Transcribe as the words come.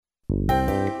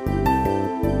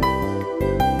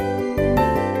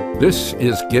This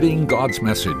is Getting God's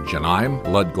Message, and I'm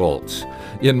Lud Goltz.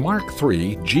 In Mark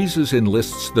 3, Jesus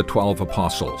enlists the 12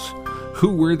 apostles.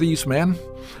 Who were these men?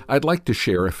 I'd like to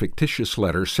share a fictitious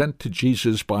letter sent to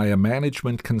Jesus by a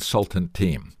management consultant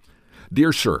team.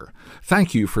 Dear Sir,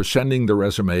 thank you for sending the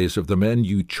resumes of the men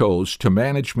you chose to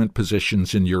management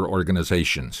positions in your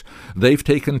organizations. They've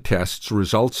taken tests,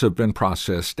 results have been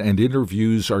processed, and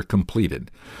interviews are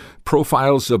completed.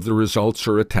 Profiles of the results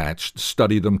are attached.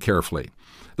 Study them carefully.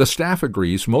 The staff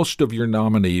agrees most of your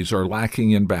nominees are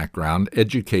lacking in background,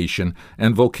 education,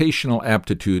 and vocational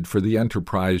aptitude for the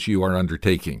enterprise you are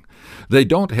undertaking. They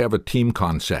don't have a team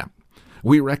concept.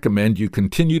 We recommend you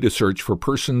continue to search for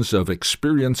persons of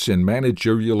experience in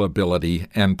managerial ability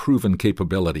and proven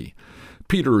capability.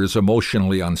 Peter is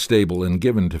emotionally unstable and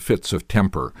given to fits of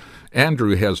temper.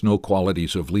 Andrew has no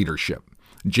qualities of leadership.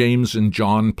 James and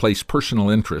John place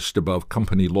personal interest above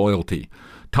company loyalty.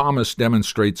 Thomas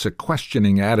demonstrates a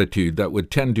questioning attitude that would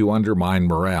tend to undermine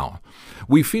morale.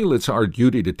 We feel it's our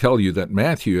duty to tell you that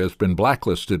Matthew has been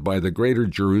blacklisted by the Greater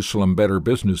Jerusalem Better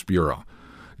Business Bureau.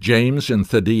 James and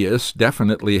Thaddeus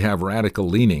definitely have radical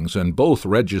leanings, and both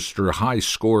register high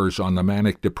scores on the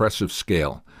manic-depressive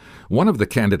scale. One of the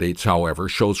candidates, however,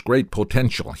 shows great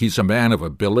potential. He's a man of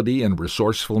ability and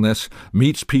resourcefulness,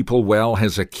 meets people well,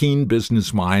 has a keen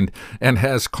business mind, and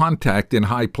has contact in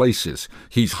high places.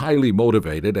 He's highly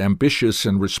motivated, ambitious,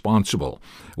 and responsible.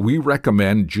 We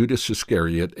recommend Judas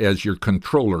Iscariot as your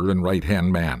controller and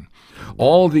right-hand man.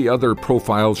 All the other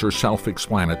profiles are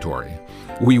self-explanatory.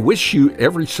 We wish you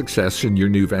every success in your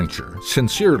new venture.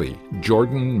 Sincerely,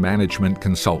 Jordan Management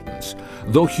Consultants.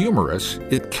 Though humorous,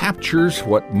 it captures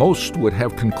what most would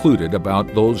have concluded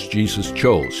about those Jesus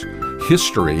chose.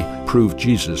 History proved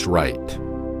Jesus right.